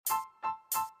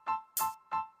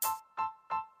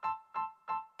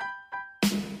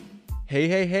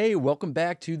Hey, welcome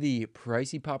back to the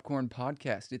Pricey Popcorn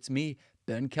Podcast. It's me,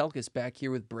 Ben Kelkis, back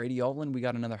here with Brady Alvin. We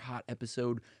got another hot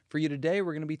episode for you today.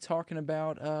 We're going to be talking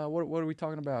about, what are we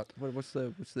talking about? What's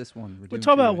this one? We're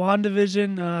talking about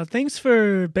WandaVision. Thanks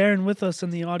for bearing with us in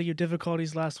the audio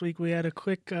difficulties last week. We had a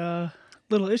quick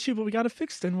little issue, but we got it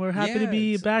fixed, and we're happy to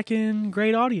be back in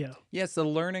great audio. Yeah, it's the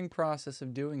learning process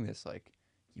of doing this. Like,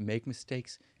 you make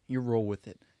mistakes, you roll with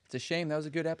it. It's a shame. That was a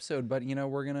good episode, but, you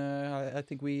know, I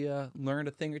think we learned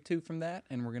a thing or two from that,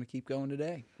 and we're going to keep going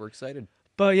today. We're excited.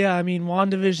 But, yeah, I mean,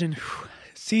 WandaVision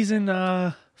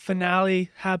season finale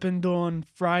happened on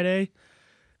Friday.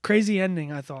 Crazy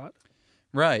ending, I thought.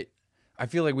 Right. I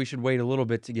feel like we should wait a little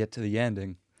bit to get to the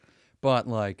ending, but,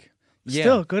 like, yeah.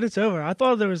 Still, good it's over. I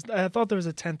thought there was a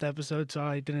 10th episode, so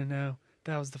I didn't know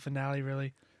that was the finale,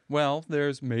 really. Well,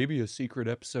 there's maybe a secret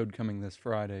episode coming this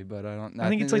Friday, but I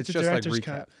think it's like the just director's like recap.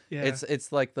 cut. Yeah.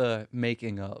 It's like the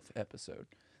making of episode.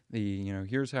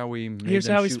 Here's how we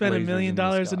spent $1 million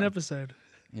an episode.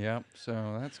 Yep.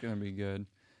 So that's gonna be good.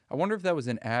 I wonder if that was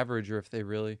an average or if they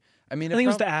really. I think it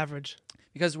was the average.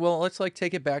 Because let's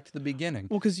take it back to the beginning.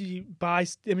 Well, because you buy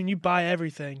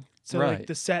everything. So right. Like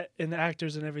the set and the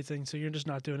actors and everything. So you're just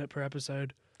not doing it per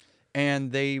episode.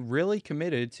 And they really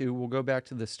committed to. We'll go back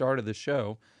to the start of the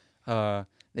show.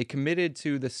 They committed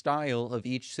to the style of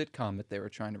each sitcom that they were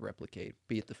trying to replicate,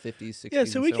 be it the 50s, 60s. Yeah,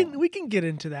 so we can get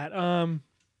into that.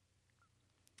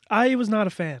 I was not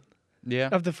a fan. Yeah.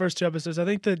 Of the first two episodes. I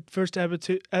think the first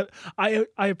episode. I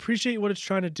appreciate what it's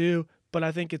trying to do, but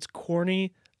I think it's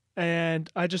corny, and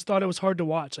I just thought it was hard to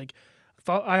watch.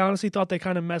 I honestly thought they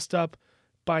kind of messed up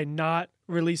by not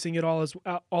releasing it all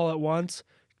at once,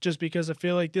 just because I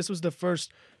feel like this was the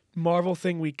first Marvel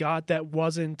thing we got that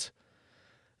wasn't.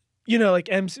 Like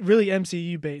really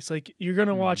MCU based. Like, you're going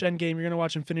to watch Endgame, you're going to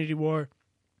watch Infinity War,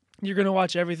 you're going to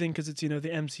watch everything because it's, the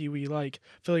MCU we like.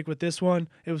 I feel like with this one,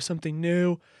 it was something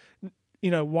new.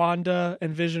 Wanda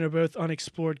and Vision are both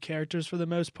unexplored characters for the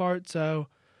most part. So,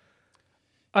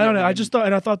 I don't know.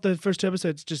 I thought the first two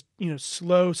episodes just,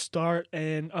 slow start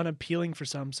and unappealing for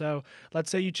some. So, let's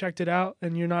say you checked it out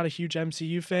and you're not a huge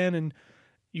MCU fan and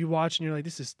you watch and you're like,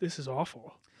 this is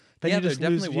awful. Then yeah, you just there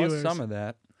definitely lose was some of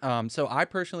that. So I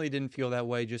personally didn't feel that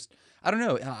way. Just, I don't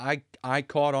know. I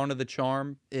caught onto the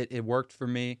charm. It worked for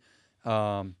me.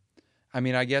 I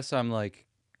guess I'm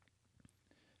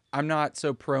not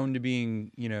so prone to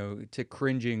being, to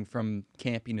cringing from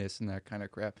campiness and that kind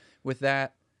of crap. With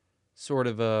that sort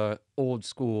of a old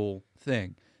school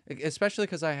thing, especially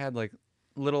because I had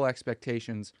little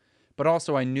expectations, but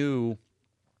also I knew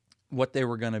what they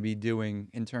were going to be doing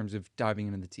in terms of diving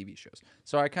into the TV shows.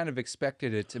 So I kind of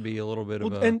expected it to be a little bit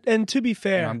of a... And to be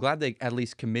fair... I'm glad they at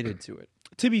least committed to it.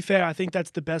 To be fair, I think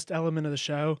that's the best element of the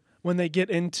show. When they get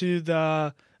into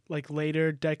the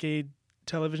later decade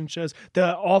television shows.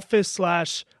 The Office /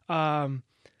 Modern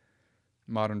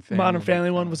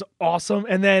Family one was awesome.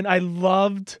 And then I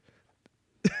loved...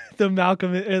 the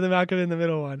Malcolm in the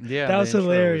Middle one. Yeah, that was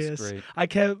hilarious. Was great. I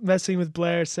kept messing with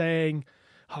Blair saying...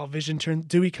 Oh, Vision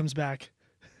Dewey comes back.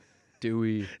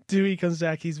 Dewey comes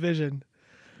back. He's Vision.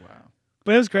 Wow.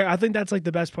 But it was great. I think that's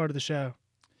the best part of the show.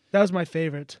 That was my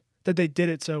favorite, that they did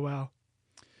it so well.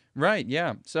 Right,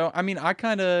 yeah. So, I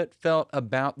kind of felt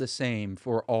about the same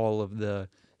for all of the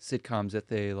sitcoms that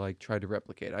they tried to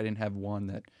replicate. I didn't have one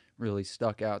that really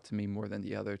stuck out to me more than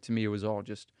the other. To me, it was all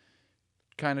just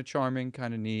kind of charming,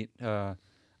 kind of neat.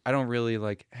 I don't really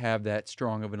have that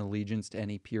strong of an allegiance to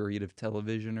any period of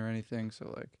television or anything.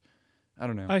 So I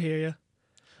don't know. I hear you.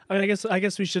 I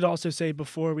guess we should also say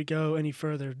before we go any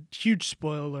further, huge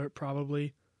spoiler alert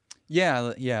probably.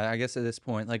 Yeah. I guess at this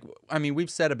point,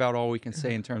 we've said about all we can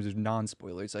say in terms of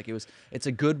non-spoilers. It's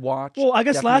a good watch. Well, I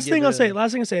guess last thing I'll say,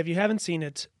 if you haven't seen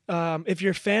it, if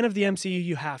you're a fan of the MCU,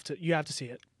 you have to see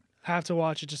it. Have to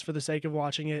watch it just for the sake of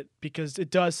watching it because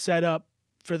it does set up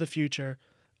for the future.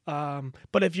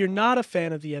 But if you're not a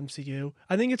fan of the MCU,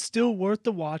 I think it's still worth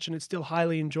the watch and it's still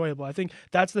highly enjoyable. I think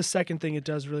that's the second thing it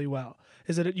does really well,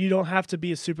 is that you don't have to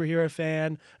be a superhero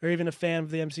fan or even a fan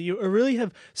of the MCU or really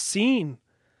have seen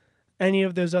any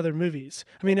of those other movies.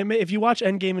 If you watch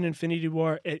Endgame and Infinity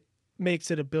War, it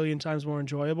makes it a billion times more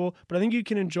enjoyable, but I think you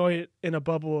can enjoy it in a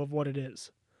bubble of what it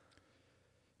is.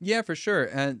 Yeah, for sure.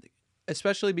 And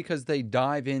especially because they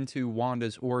dive into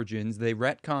Wanda's origins, they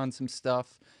retcon some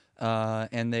stuff.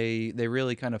 And they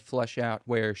really kind of flesh out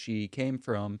where she came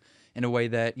from in a way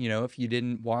that, if you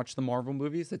didn't watch the Marvel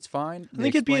movies, that's fine. I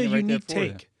think it'd be a unique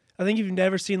take. I think if you've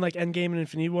never seen Endgame and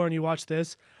Infinity War and you watch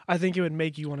this, I think it would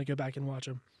make you want to go back and watch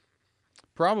them.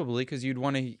 Probably, because you'd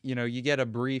want to, you get a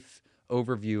brief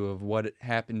overview of what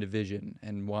happened to Vision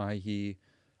and why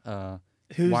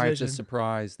Who's why it's Vision? a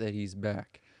surprise that he's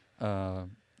back.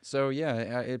 So yeah,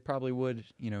 it probably would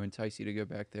entice you to go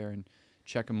back there and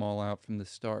check them all out from the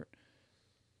start.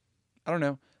 I don't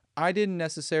know. I didn't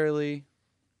necessarily.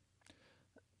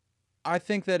 I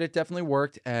think that it definitely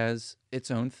worked as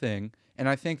its own thing, and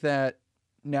I think that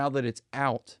now that it's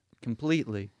out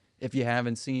completely, if you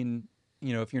haven't seen,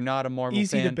 if you're not a Marvel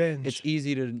Easy to fan, binge. it's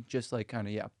easy to just like kind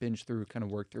of binge through, kind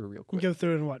of work through real You quick. go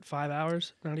through in what, 5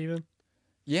 hours? Not even.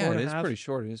 Yeah, 4 it and a is half? pretty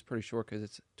short. It is pretty short because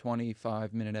it's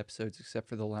 25-minute episodes, except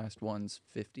for the last one's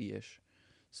 50-ish.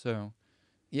 So,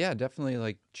 yeah, definitely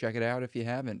like check it out if you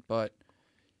haven't. But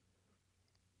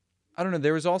I don't know.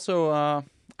 There was also,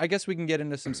 I guess we can get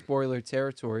into some spoiler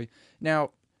territory.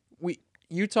 Now,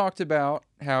 you talked about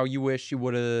how you wish they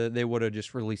would have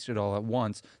just released it all at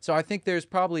once. So I think there's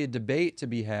probably a debate to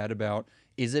be had about,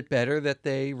 is it better that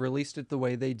they released it the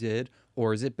way they did,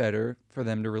 or is it better for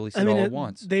them to release it all at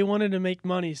once? They wanted to make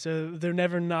money, so they're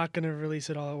never not going to release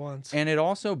it all at once. And it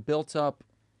also built up,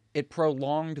 it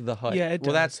prolonged the hype. Yeah, it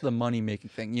Well, that's does. the money-making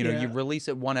thing. You Yeah. release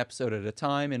it one episode at a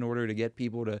time in order to get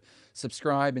people to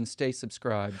subscribe and stay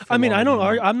subscribed. For I mean, I longer don't.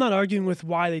 than that. I'm not arguing with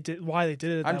why they did it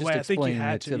I'm that just way. I think you explaining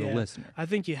had it to. to the Yeah. listener. I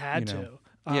think you had You know.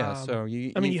 to. Yeah, so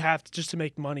you. I mean, you have to just to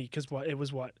make money because it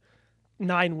was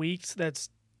 9 weeks. That's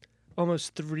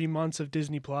almost 3 months of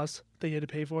Disney Plus that you had to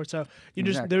pay for. So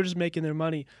Exactly. they're just making their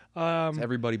money. It's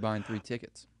everybody buying 3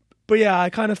 tickets. But yeah, I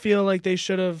kind of feel like they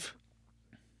should have.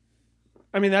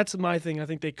 I mean, that's my thing. I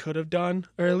think they could have done,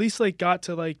 or at least like got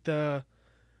to like the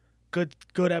good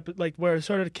like where it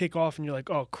started to kick off, and you're like,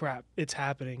 oh crap, it's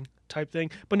happening type thing.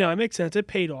 But no, it makes sense. It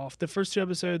paid off. The first 2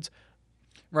 episodes.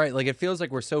 Right, like it feels like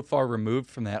we're so far removed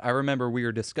from that. I remember we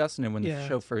were discussing it when the Yeah.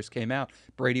 show first came out.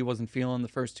 Brady wasn't feeling the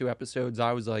first 2 episodes.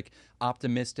 I was like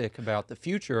optimistic about the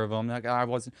future of them. Like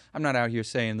I'm not out here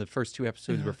saying the first 2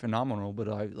 episodes were phenomenal, but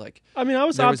I I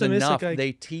was there was optimistic. enough. Like,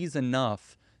 They tease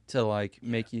enough to like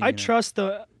make you. I trust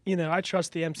the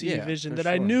MCU Yeah, vision for that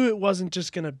I sure. knew it wasn't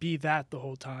just gonna be that the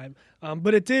whole time.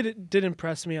 But it did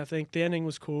impress me. I think the ending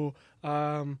was cool.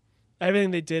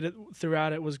 Everything they did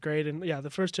throughout it was great, and yeah,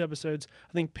 the first 2 episodes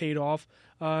I think paid off.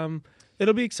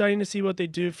 It'll be exciting to see what they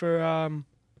do for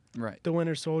Right. the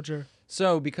Winter Soldier.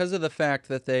 So because of the fact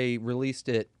that they released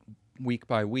it week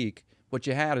by week, what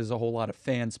you had is a whole lot of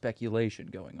fan speculation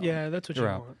going on. Yeah, that's what you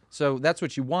throughout. want. So that's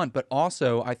what you want, but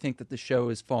also I think that the show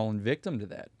has fallen victim to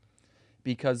that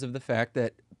because of the fact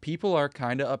that people are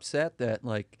kind of upset that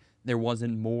like there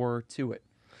wasn't more to it.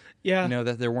 Yeah,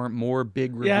 That there weren't more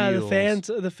big reveals. yeah.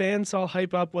 The fans all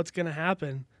hype up what's gonna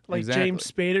happen, like James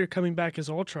Spader coming back as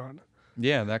Ultron.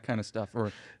 Yeah, that kind of stuff,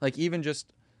 or like even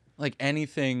just like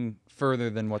anything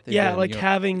further than what they Yeah, did. like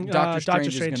having Doctor Strange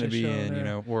is Strange going to be show, in,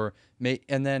 yeah. or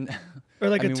and then Or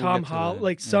like I mean, a we'll Tom get to Holland, the-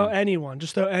 like anyone,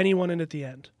 just throw anyone in at the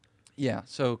end. Yeah,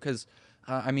 so because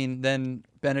then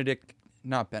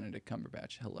not Benedict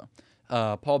Cumberbatch.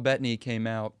 Hello, Paul Bettany came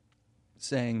out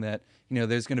saying that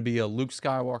there's going to be a Luke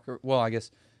Skywalker. Well, I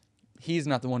guess he's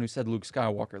not the one who said Luke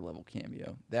Skywalker level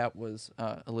cameo. That was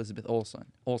Elizabeth Olsen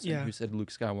Yeah. who said Luke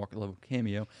Skywalker level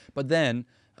cameo. But then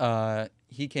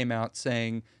he came out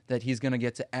saying that he's going to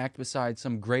get to act beside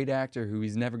some great actor who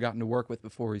he's never gotten to work with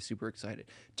before. He's super excited.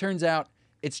 Turns out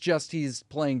it's just he's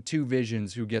playing 2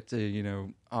 visions who get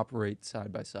to operate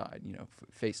side by side,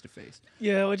 face to face.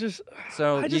 Yeah, which is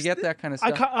So I you just- get that kind of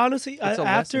stuff. honestly It's a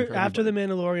lesson for after the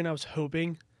everybody. Mandalorian, I was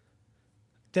hoping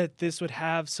that this would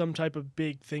have some type of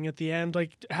big thing at the end.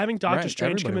 Like having Doctor Right,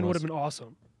 Strange come in everybody would was. have been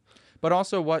awesome. But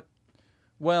also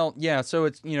well, yeah, so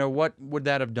it's, what would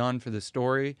that have done for the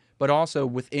story? But also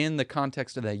within the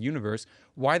context of that universe,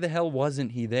 why the hell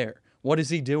wasn't he there? What is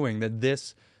he doing that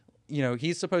this,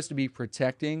 he's supposed to be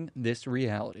protecting this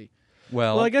reality.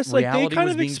 Well, Well, I guess like they reality kind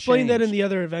was of being explained that in changed. the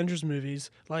other Avengers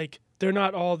movies. Like they're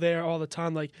not all there all the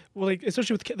time. Like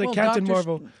especially with Well, Captain Doctor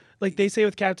Marvel. Like they say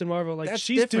with Captain Marvel, like That's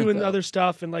she's different, doing though. other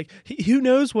stuff, and like who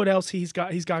knows what else he's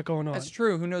got going on. That's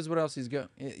true. Who knows what else he's going?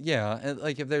 Yeah, and,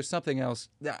 like if there's something else,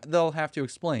 they'll have to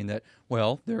explain that.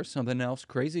 Well, there's something else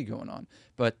crazy going on,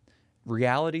 but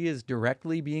reality is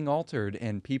directly being altered,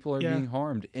 and people are Yeah. being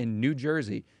harmed in New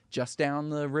Jersey, just down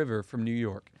the river from New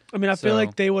York. I mean, I feel So-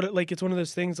 like they would like it's one of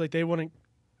those things like they wouldn't.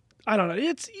 I don't know.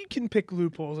 You can pick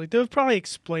loopholes. Like they'll probably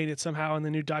explain it somehow in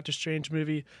the new Doctor Strange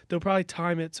movie. They'll probably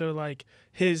time it so like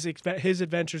his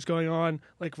adventures going on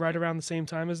like right around the same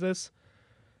time as this.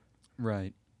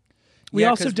 Right. We Yeah,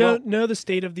 also 'cause, don't know the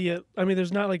state of the. I mean,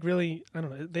 there's not like really. I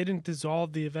don't know. They didn't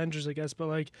dissolve the Avengers, I guess, but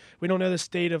like we don't know the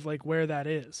state of like where that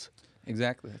is.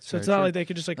 exactly. That's So it's very not true. like they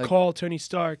could just like Like, call Tony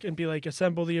Stark and be like,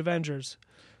 assemble the Avengers.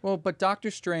 well, but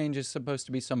Doctor Strange is supposed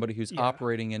to be somebody who's Yeah.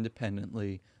 operating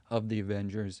independently of the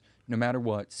Avengers, no matter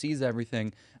what, sees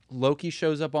everything. Loki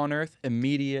shows up on Earth,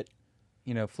 immediate,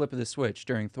 flip of the switch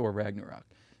during Thor Ragnarok.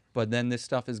 But then this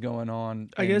stuff is going on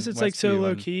I in guess it's like so Westview, low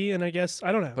and key, and I guess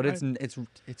I don't know. but it's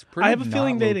pretty. I have a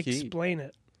feeling not they'd low-key. explain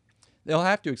it. They'll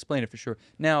have to explain it for sure.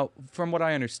 Now, from what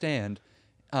I understand,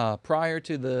 prior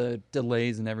to the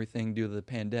delays and everything due to the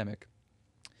pandemic,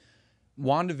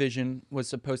 WandaVision was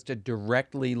supposed to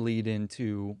directly lead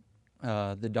into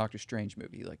the Doctor Strange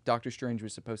movie. Like, Doctor Strange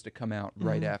was supposed to come out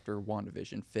right after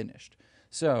WandaVision finished.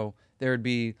 So there would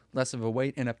be less of a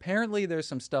wait. And apparently there's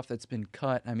some stuff that's been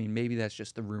cut. I mean, maybe that's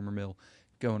just the rumor mill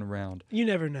going around. You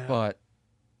never know. But,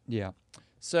 yeah.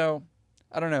 So,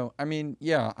 I don't know. I mean,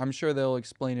 yeah, I'm sure they'll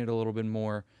explain it a little bit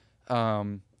more.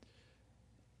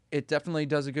 It definitely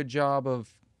does a good job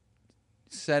of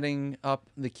setting up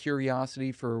the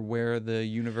curiosity for where the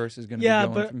universe is going to be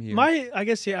going but from here. I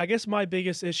guess my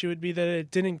biggest issue would be that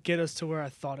it didn't get us to where I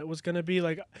thought it was going to be.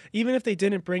 Like, even if they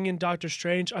didn't bring in Doctor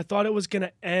Strange, I thought it was going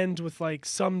to end with like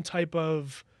some type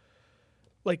of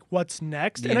like what's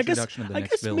next. The And introduction of the I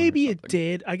next guess villain or maybe it something.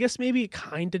 did. I guess maybe it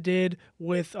kind of did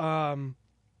with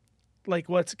like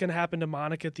what's going to happen to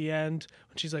Monica at the end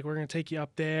when she's like, we're going to take you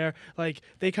up there. Like,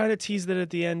 they kind of teased it at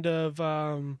the end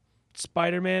of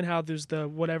Spider-Man, how there's the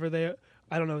whatever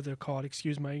I don't know what they're called,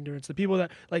 excuse my ignorance, the people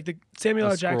that like the Samuel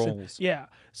The L. Jackson, Skrulls. yeah,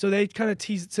 so they kind of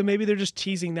teased, so maybe they're just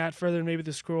teasing that further, and maybe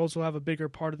the Skrulls will have a bigger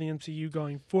part of the MCU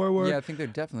going forward. Yeah, I think they're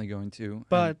definitely going to.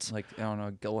 But like, on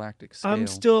a galactic scale. I'm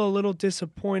still a little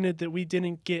disappointed that we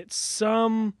didn't get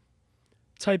some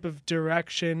type of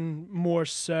direction more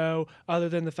so, other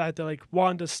than the fact that like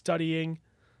Wanda's studying.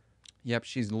 Yep,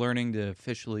 she's learning to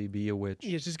officially be a witch.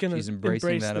 Yeah, she's gonna embracing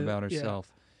embrace that the- about yeah.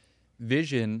 herself.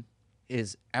 Vision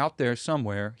is out there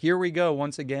somewhere. Here we go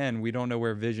once again. We don't know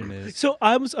where Vision is. So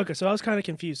I was kind of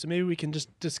confused. So maybe we can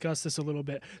just discuss this a little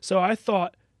bit. So I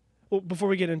thought, well, before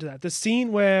we get into that, the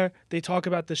scene where they talk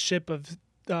about the ship of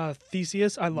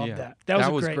Theseus, I love Yeah. that.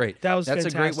 That was great. That's a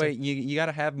great way. fantastic. You got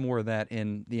to have more of that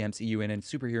in the MCU and in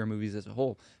superhero movies as a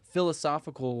whole.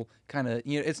 Philosophical kind of,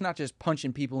 it's not just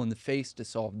punching people in the face to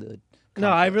solve the No,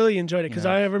 I conflict. really enjoyed it because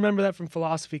know? I remember that from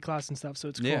philosophy class and stuff. So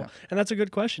it's cool. Yeah. And that's a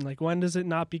good question. Like, when does it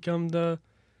not become the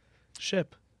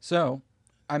ship? So,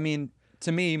 I mean,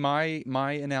 to me, my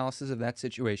analysis of that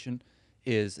situation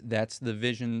is that's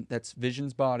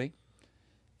Vision's body,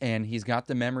 and he's got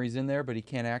the memories in there, but he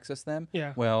can't access them.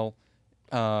 Yeah. Well,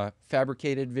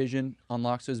 fabricated Vision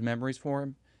unlocks those memories for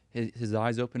him. His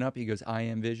eyes open up. He goes, "I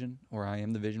am Vision," or "I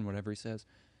am the Vision," whatever he says,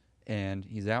 and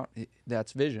he's out.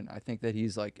 That's Vision. I think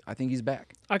he's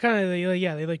back. I kind of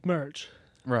they like merge.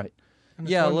 Right. And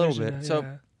it's Yeah, a one little vision, bit. So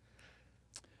yeah.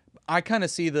 I kind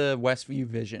of see the Westview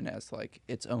Vision as like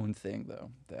its own thing,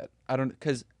 though. That I don't,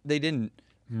 because they didn't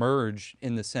merge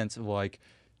in the sense of like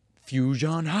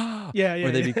fusion, Yeah,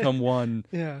 where they yeah. become one,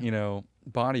 Yeah.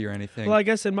 body or anything. Well, I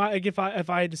guess if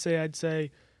I had to say, I'd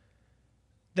say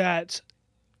that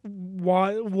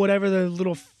whatever the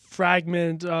little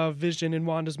fragment of Vision in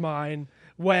Wanda's mind,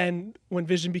 when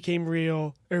Vision became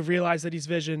real or realized that he's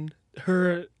Vision,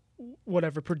 her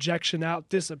whatever projection out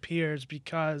disappears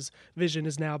because Vision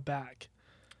is now back.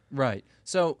 Right.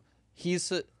 So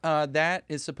he's that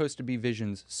is supposed to be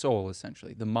Vision's soul,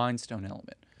 essentially, the Mind Stone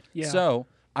element. Yeah. So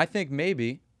I think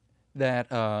maybe that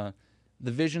the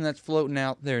Vision that's floating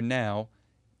out there now,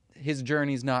 his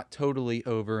journey's not totally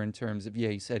over in terms of,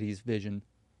 he said he's Vision,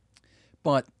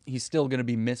 but he's still going to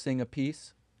be missing a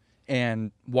piece,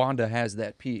 and Wanda has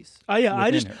that piece. Yeah. I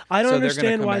within her. don't So they're gonna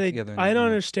understand come why back they. together in I the don't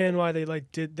end. understand why they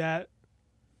like did that.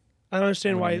 I don't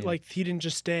understand What do why you mean? like he didn't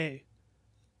just stay.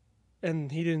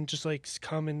 And he didn't just like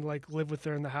come and like live with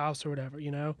her in the house or whatever,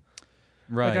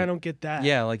 Right. Like, I don't get that.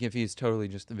 Yeah, like if he's totally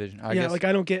just the Vision. I yeah, guess, like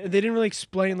I don't get. They didn't really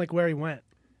explain like where he went.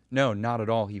 no, not at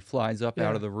all. He flies up Yeah.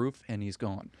 out of the roof and he's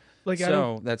gone. Like I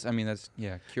don't. So that's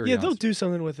curiosity. Yeah, they'll do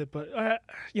something with it, but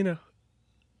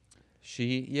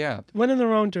She went in the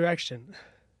wrong direction.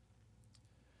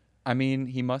 I mean,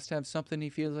 he must have something he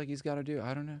feels like he's got to do.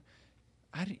 I don't know.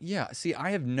 See,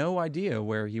 I have no idea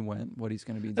where he went, what he's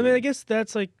going to be I doing. mean, I guess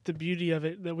that's like the beauty of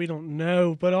it that we don't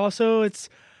know, but also it's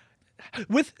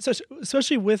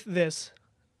especially with this,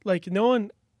 like no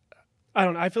one. I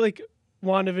don't know. I feel like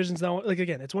WandaVision's not like,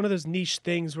 again, it's one of those niche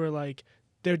things where like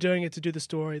they're doing it to do the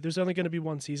story. There's only going to be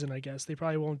one season, I guess. They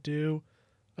probably won't do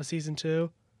a season 2.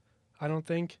 I don't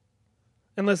think.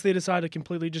 Unless they decide to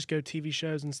completely just go TV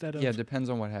shows instead of. Yeah, it depends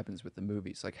on what happens with the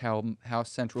movies. Like how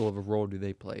central of a role do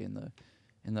they play in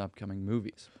in the upcoming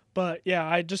movies. But yeah,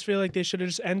 I just feel like they should have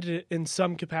just ended it in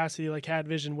some capacity, like had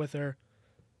Vision with her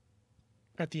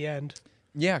at the end.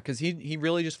 Yeah, because he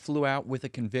really just flew out with a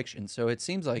conviction. So it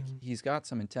seems like Mm-hmm. he's got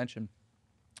some intention.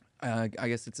 I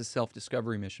guess it's a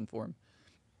self-discovery mission for him.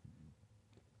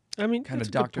 I mean, Kind that's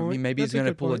of a good Doctor. point. Maybe he's That's a going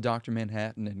to good pull a point. Doctor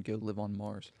Manhattan and go live on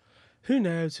Mars. Who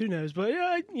knows? Who knows? But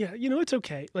yeah, yeah, it's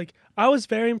okay. Like I was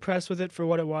very impressed with it for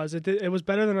what it was. It was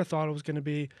better than I thought it was going to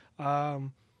be. I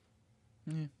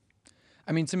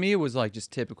mean, to me, it was like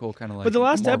just typical kind of like. But the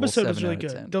last Marvel episode was 7 really out of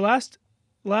good. 10. The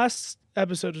last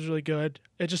episode was really good.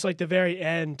 It just like the very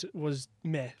end was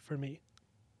meh for me.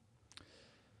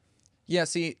 Yeah,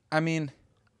 see, I mean,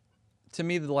 to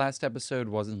me, the last episode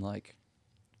wasn't like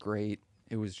great.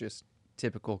 It was just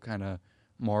typical kind of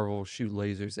Marvel shoot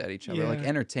lasers at each other, like Yeah.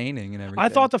 entertaining and everything. I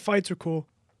thought the fights were cool.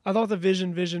 I thought the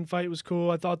Vision fight was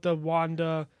cool. I thought the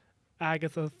Wanda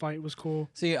Agatha fight was cool.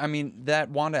 See, I mean, that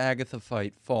Wanda Agatha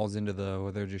fight falls into the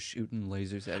where they're just shooting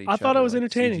lasers at each other. I thought it was like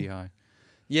entertaining. CGI.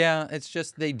 Yeah, it's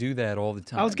just they do that all the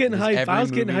time. I was getting Does hyped. every I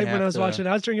was getting movie hyped when have I was to- watching.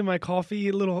 I was drinking my coffee,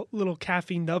 a little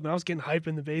caffeine up, and I was getting hyped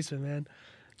in the basement, man.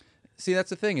 See, that's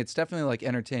the thing. It's definitely like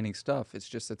entertaining stuff. It's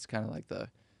just it's kind of like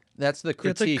that's the it's like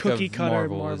critique cookie of cutter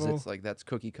Marvel. Is Marvel. it's like that's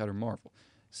cookie cutter Marvel.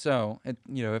 So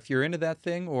if you're into that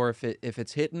thing, or if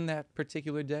it's hitting that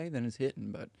particular day, then it's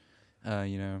hitting. But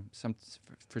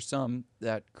for some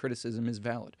that criticism is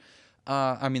valid.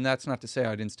 I mean, that's not to say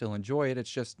I didn't still enjoy it. It's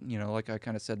just like I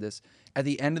kind of said this. At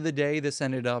the end of the day, this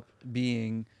ended up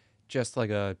being just like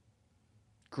a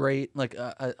great, like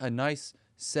a nice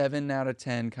 7 out of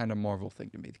 10 kind of Marvel thing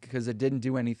to me, because it didn't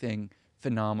do anything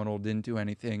phenomenal, didn't do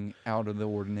anything out of the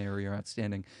ordinary or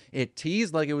outstanding. It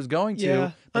teased like it was going to,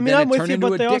 Yeah. but I mean, then I'm it with turned you, into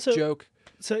but a they dick also- joke.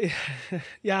 So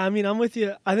yeah, I mean, I'm with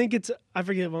you. I think I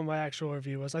forget what my actual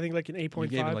review was. I think like an You 8.5.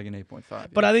 gave it like an 8.5.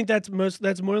 But I think that's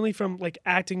mainly from like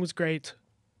acting was great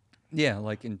yeah,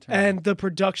 like in terms and the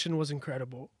production was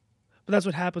incredible. But that's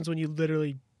what happens when you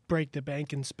literally break the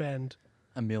bank and spend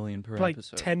of $1 million per like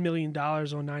episode. $10 million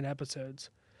on 9 episodes.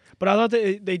 But I thought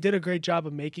that they did a great job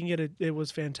of making it. It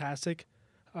was fantastic.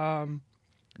 Yeah.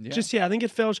 I think it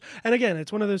fell. And again,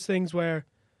 it's one of those things where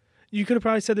you could have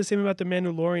probably said the same about the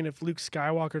Mandalorian if Luke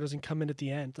Skywalker doesn't come in at the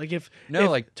end. Like if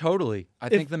totally. I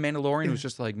think the Mandalorian was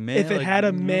just like meh. if it like, had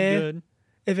a no meh- good.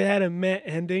 if it had a meh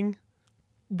ending,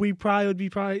 we'd probably be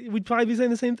saying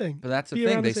the same thing. But that's the be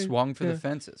thing. around the They same- swung for yeah. the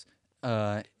fences.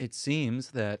 It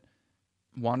seems that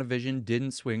WandaVision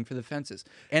didn't swing for the fences.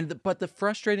 But the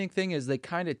frustrating thing is they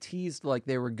kind of teased like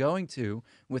they were going to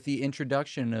with the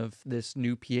introduction of this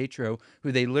new Pietro,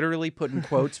 who they literally put in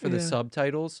quotes for the Yeah.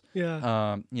 subtitles.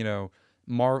 Yeah.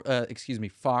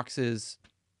 Fox's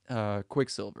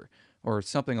Quicksilver or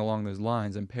something along those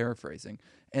lines. I'm paraphrasing.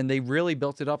 And they really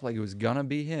built it up like it was gonna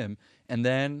be him, and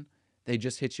then they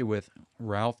just hit you with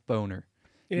Ralph Boner.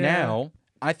 Yeah. Now,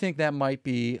 I think that might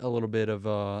be a little bit of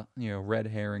a red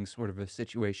herring sort of a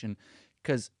situation,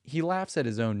 because he laughs at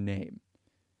his own name.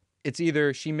 It's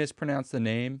either she mispronounced the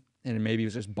name and maybe it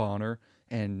was just Bonner,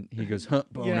 and he goes, huh,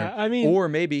 Boner. Yeah, I mean- or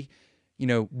maybe,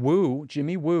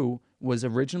 Jimmy Woo was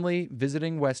originally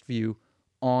visiting Westview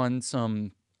on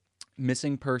some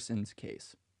missing persons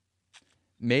case.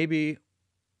 Maybe,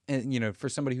 for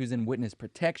somebody who's in witness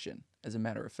protection, as a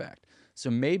matter of fact. So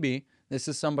maybe this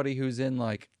is somebody who's in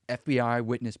like FBI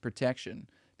witness protection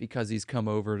because he's come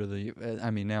over to the.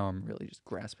 Now I'm really just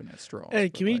grasping at straws. Hey,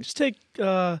 but, can we like, just take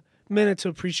a minute to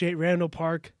appreciate Randall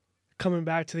Park coming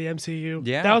back to the MCU?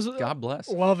 Yeah, that was God bless.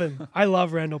 love him. I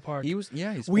love Randall Park. He was.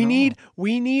 Yeah, he's. we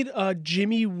phenomenal. need a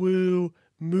Jimmy Woo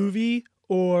movie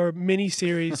or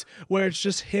miniseries where it's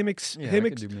just him Yeah, I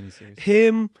could do miniseries.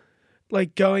 him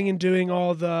like going and doing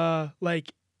all the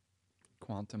like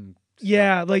Quantum.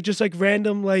 like just like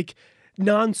random like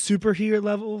non superhero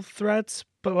level threats,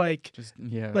 but like Just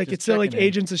yeah. like just it's still like checking in.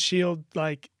 Agents of Shield,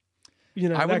 like I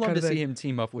that would kind love of to thing. see him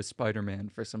team up with Spider-Man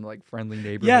for some like friendly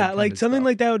neighborhood. Yeah, kind like of something stuff.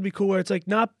 like that would be cool where it's like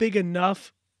not big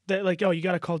enough that like, oh, you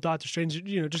got to call Doctor Strange,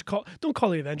 don't call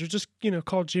the Avengers, just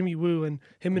call Jimmy Woo and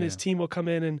him and his Yeah. team will come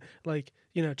in and like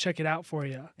check it out for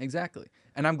you. Exactly.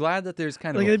 And I'm glad that there's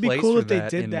kind of Like, a it'd be place cool for if they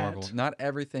that did in that. Marvel. Not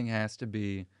everything has to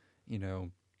be,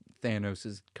 Thanos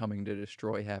is coming to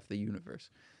destroy half the universe.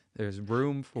 There's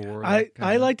room for I that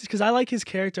kind of- liked because I like his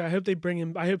character. I hope they bring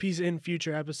him. I hope he's in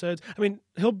future episodes. I mean,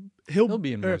 he'll He'll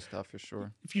be in or more stuff for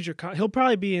sure. he'll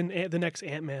probably be in the next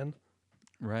Ant-Man.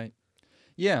 Right.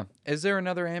 Yeah. Is there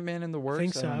another Ant-Man in the works?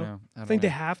 think I so. don't know. I think know.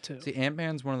 they have to. See,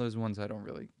 Ant-Man's one of those ones I don't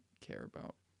really care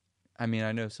about. I mean,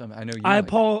 I know you I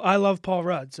like it. love Paul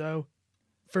Rudd, so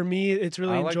for me it's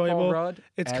really I like enjoyable. Paul Rudd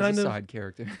It's as kind a of side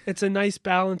character. it's a nice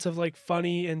balance of like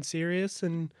funny and serious,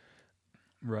 and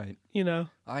Right. You know,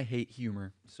 I hate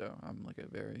humor, so I'm like a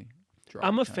very dry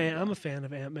I'm a kind fan. of I'm guy. a fan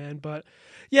of Ant-Man, but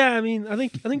yeah, I mean, I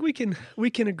think we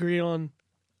can agree on,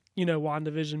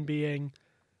 WandaVision being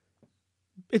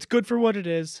it's good for what it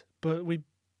is, but we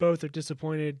both are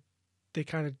disappointed they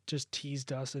kind of just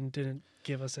teased us and didn't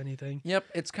give us anything. Yep,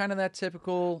 it's kind of that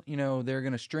typical, they're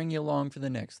going to string you along for the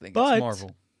next thing. It's But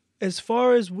Marvel. as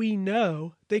far as we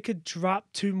know, they could drop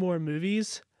 2 more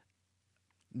movies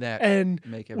That and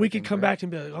make we could everything come great. back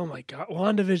and be like, "Oh my god,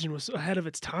 WandaVision was ahead of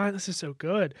its time. This is so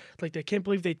good." Like they can't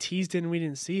believe they teased it and we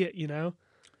didn't see it, you know?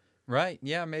 Right.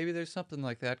 Yeah, maybe there's something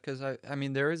like that cuz I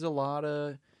mean there is a lot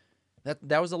of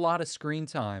that was a lot of screen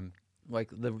time, like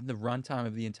the runtime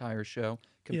of the entire show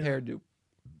Yeah. compared to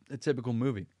a typical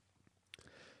movie.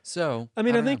 So, I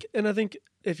mean, I I don't know. think and I think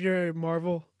if you're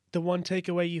Marvel, the one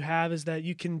takeaway you have is that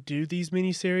you can do these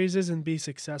miniseries and be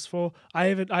successful.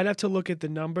 I'd have to look at the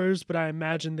numbers, but I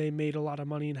imagine they made a lot of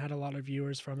money and had a lot of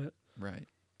viewers from it. Right.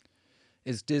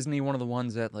 Is Disney one of the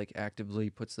ones that like actively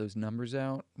puts those numbers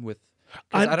out with cuz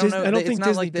I don't know, I don't it's think not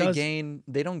Disney like does.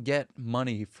 they don't get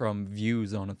money from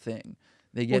views on a thing.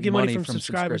 They We'll get get money money from from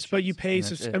subscribers, but you subscriptions pay. and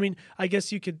that's I it. mean, I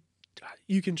guess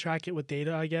you can track it with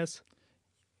data. I guess.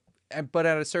 But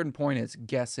at a certain point it's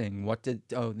guessing what did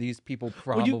these people Well,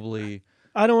 probably,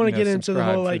 I don't want to get into the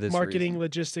whole subscribe for like this marketing reason.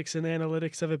 logistics and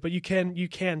analytics of it, but you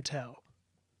can tell.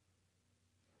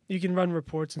 You can run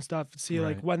reports and stuff and see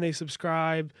like Right. when they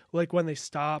subscribe, like when they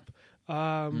stop.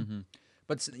 Mhm.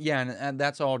 But yeah, and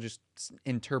that's all just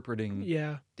interpreting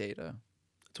Yeah, data.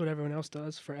 that's what everyone else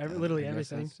does for literally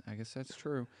everything. I guess that's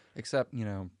true. Except,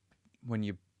 when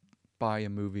you buy a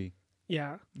movie,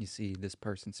 Yeah, you see this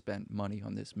person spent money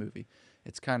on this movie.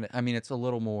 It's kind of, I mean, it's a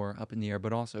little more up in the air,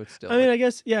 but also it's still I mean, like, I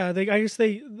guess yeah. I guess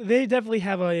they definitely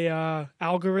have a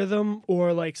algorithm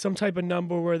or like some type of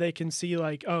number where they can see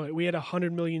like, oh, we had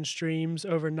 100 million streams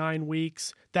over 9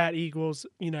 weeks. That equals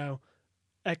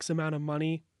X amount of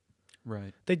money.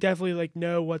 right. They definitely like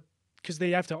know what because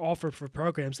they have to offer for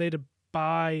programs. They had to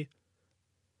buy.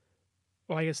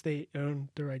 Well, I guess they own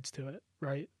the rights to it,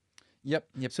 right? Yep,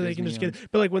 So they can Disney just get owns. it.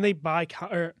 But like when they buy,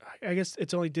 or I guess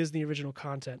it's only Disney original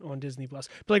content on Disney Plus.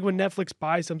 But like when Netflix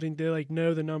buys something, they like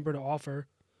know the number to offer.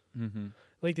 Mm-hmm.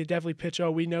 Like they definitely pitch,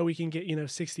 oh, we know we can get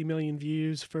 60 million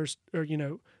views first, or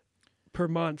per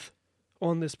month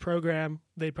on this program.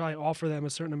 They probably offer them a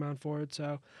certain amount for it.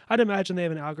 So I'd imagine they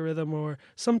have an algorithm or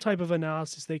some type of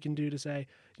analysis they can do to say,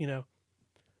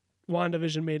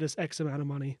 WandaVision made us X amount of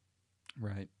money.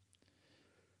 Right.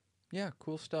 Yeah,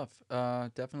 cool stuff.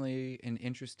 Definitely an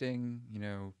interesting,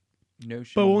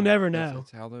 But we'll notion. never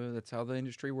That's know. that's how the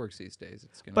industry works these days.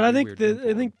 It's gonna But I be think weird going I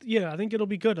forward. think yeah, I think it'll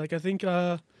be good. Like I think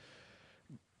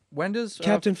When does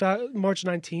March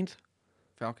 19th.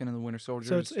 Falcon and the Winter So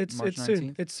Soldiers March it's soon.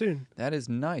 19th? It's soon. That is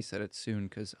nice that it's soon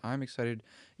because I'm excited.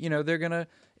 They're gonna.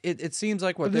 It seems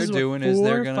like what But this they're is what doing is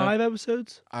they're four, gonna. 5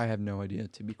 episodes. I have no idea,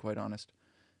 to be quite honest.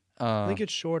 I Uh, think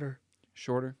it's shorter.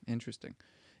 Shorter, interesting.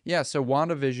 Yeah, so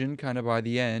WandaVision, kind of by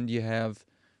the end, you have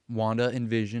Wanda and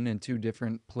Vision in two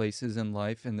different places in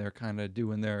life, and they're kind of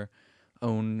doing their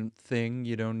own thing.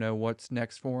 You don't know what's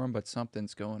next for them, but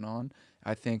something's going on.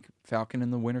 I think Falcon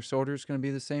and the Winter Soldier is going to be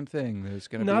the same thing. There's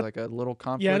going to be Not like a little Yeah, I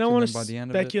conflict, don't and want then to by the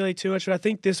end of it, speculate too much, but I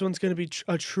think this one's going to be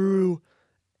a true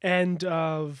end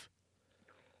of.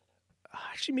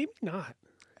 Actually, maybe not.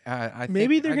 I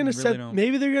Maybe think they're I gonna really set. don't.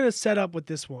 Maybe they're gonna set up with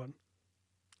this one.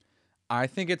 I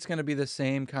think it's going to be the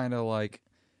same kind of like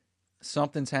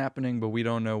something's happening, but we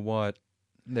don't know what.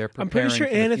 They're I'm pretty preparing sure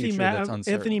for the future that's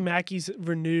Anthony uncertain. Mackie's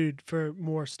renewed for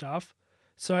more stuff,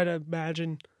 so I'd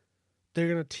imagine they're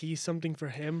gonna tease something for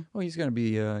him. Well, he's gonna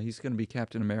be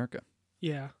Captain America.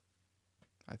 Yeah,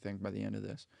 I think by the end of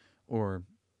this, or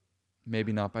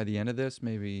maybe not by the end of this.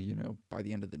 Maybe by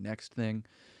the end of the next thing.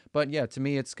 But yeah, to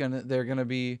me, they're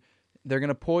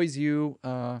gonna poise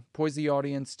the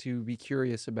audience to be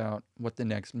curious about what the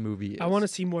next movie I want to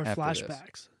is see more after this.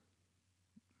 flashbacks.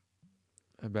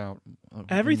 About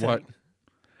Everything. what.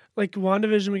 Like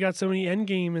WandaVision, we got so many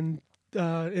Endgame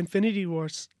and Infinity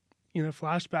Wars,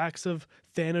 flashbacks of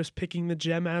Thanos picking the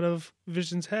gem out of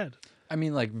Vision's head. I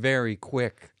mean, like very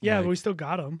quick. Yeah, but like, we still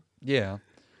got him. yeah.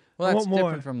 I Well, that's want more.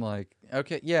 different from like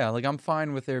okay, yeah. Like I'm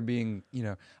fine with there being,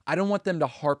 I don't want them to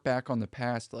harp back on the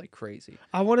past like crazy.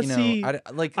 I want to see.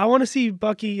 Like. I want to see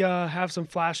Bucky have some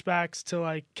flashbacks to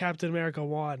like Captain America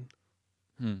 1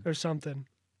 Hmm. or something.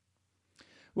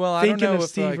 Well, I don't Thinking know of if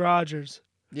Steve like, Rogers.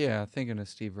 yeah, thinking of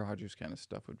Steve Rogers kind of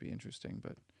stuff would be interesting,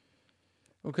 but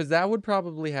because that would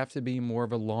probably have to be more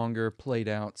of a longer played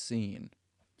out scene.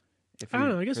 If I don't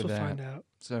you're know. I guess for we'll that. find out.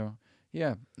 So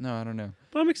Yeah, no, I don't know.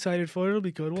 But I'm excited for it. It'll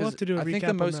be good. We'll 'Cause have to do a I recap think the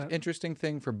on most that. interesting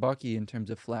thing for Bucky in terms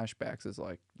of flashbacks is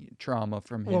like trauma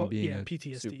from him Well, being yeah, a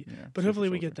PTSD. yeah, But super hopefully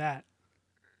we soldier. get that.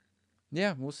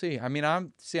 Yeah, we'll see. I mean,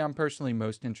 I'm personally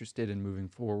most interested in moving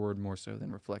forward more so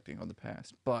than reflecting on the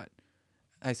past. But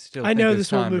I still I think know there's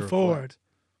this won't time to move forward. reflect.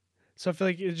 So I feel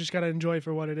like you just got to enjoy it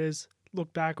for what it is.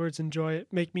 Look backwards, enjoy it.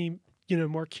 Make me,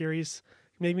 more curious.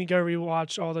 Make me go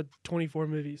rewatch all the 24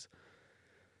 movies.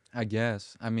 I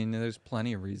guess. I mean, there's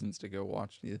plenty of reasons to go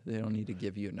watch. They don't need to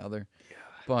give you another.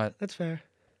 But That's fair.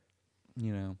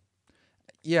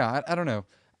 Yeah, I don't know.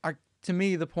 To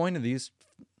me, the point of these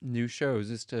new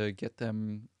shows is to get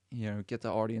them, get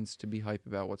the audience to be hype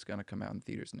about what's going to come out in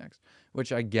theaters next,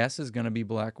 which I guess is going to be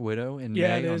Black Widow in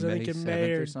Yeah, May it is. on I May think in 7th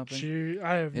May or or something. June.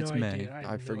 I have It's no May. idea. I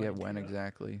I have forget no when idea.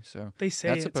 exactly. So They say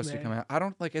that's it's supposed to May. come out. I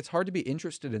don't like. It's hard to be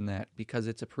interested in that because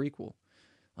it's a prequel.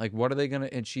 Like, what are they gonna?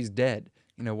 And she's dead.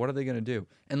 What are they gonna do?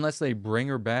 Unless they bring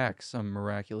her back some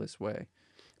miraculous way.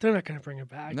 They're not going to bring it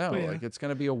back. No, but yeah. like it's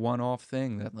gonna be a one-off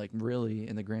thing that, like, really,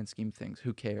 in the grand scheme of things,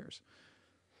 who cares?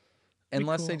 Be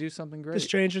Unless they cool. do something The great.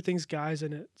 Stranger Things guy's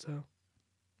in it, so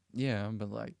Yeah,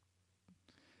 but like,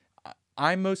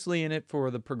 I'm mostly in it for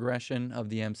the progression of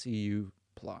the MCU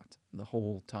plot, the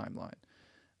whole timeline.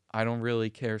 I don't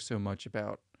really care so much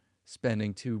about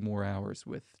spending 2 more hours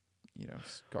with,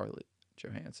 Scarlett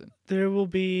Johansson. there will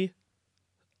be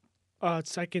a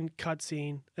second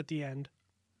cutscene at the end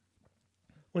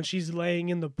when she's laying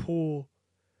in the pool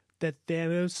that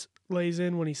Thanos lays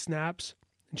in when he snaps,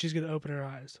 and she's going to open her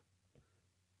eyes.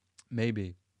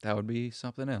 Maybe that would be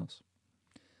something else.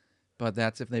 But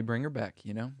that's if they bring her back,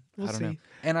 We'll I don't see. know.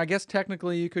 And I guess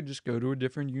technically you could just go to a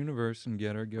different universe and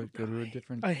get her, go to a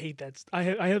different. I hate that. I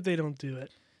hope they don't do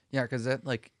it. Yeah, because that,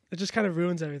 like, It just kind of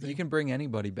ruins everything. you can bring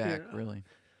anybody back, Yeah. really.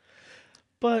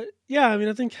 But yeah, I mean,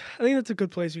 I think that's a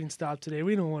good place we can stop today.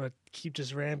 We don't want to keep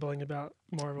just rambling about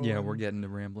Marvel. Yeah, and- we're getting to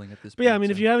rambling at this But point. yeah, I mean,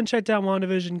 if so- you haven't checked out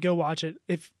WandaVision, go watch it.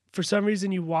 If for some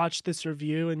reason you watched this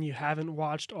review and you haven't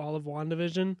watched all of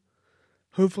WandaVision,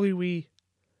 hopefully we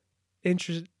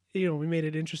made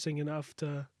it interesting enough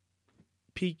to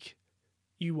pique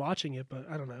you watching it. But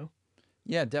I don't know.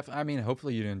 Yeah, definitely. I mean,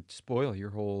 hopefully you didn't spoil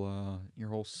your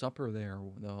whole supper there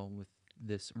though with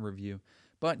this review.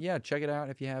 But yeah, check it out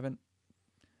if you haven't.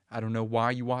 I don't know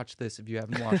why you watched this if you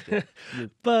haven't watched it. You're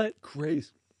But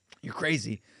crazy. You're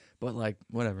crazy. But like,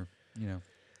 whatever.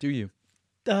 Do you?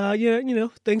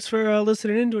 thanks for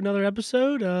listening in to another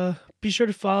episode. Be sure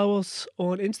to follow us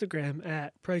on Instagram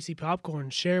at Pricey Popcorn.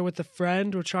 Share with a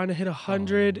friend. We're trying to hit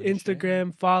 100 Holy shit.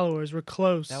 Instagram followers. We're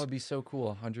close. That would be so cool.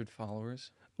 100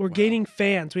 followers. We're Wow. gaining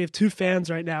fans. We have 2 fans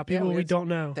right now. People we we had don't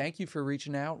know. Thank you for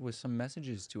reaching out with some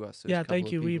messages to us. There's Yeah, a couple thank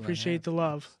of you. We people that appreciate have. the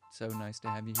love. It's so nice to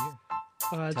have you here.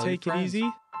 Tell your Take it friends.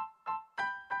 easy.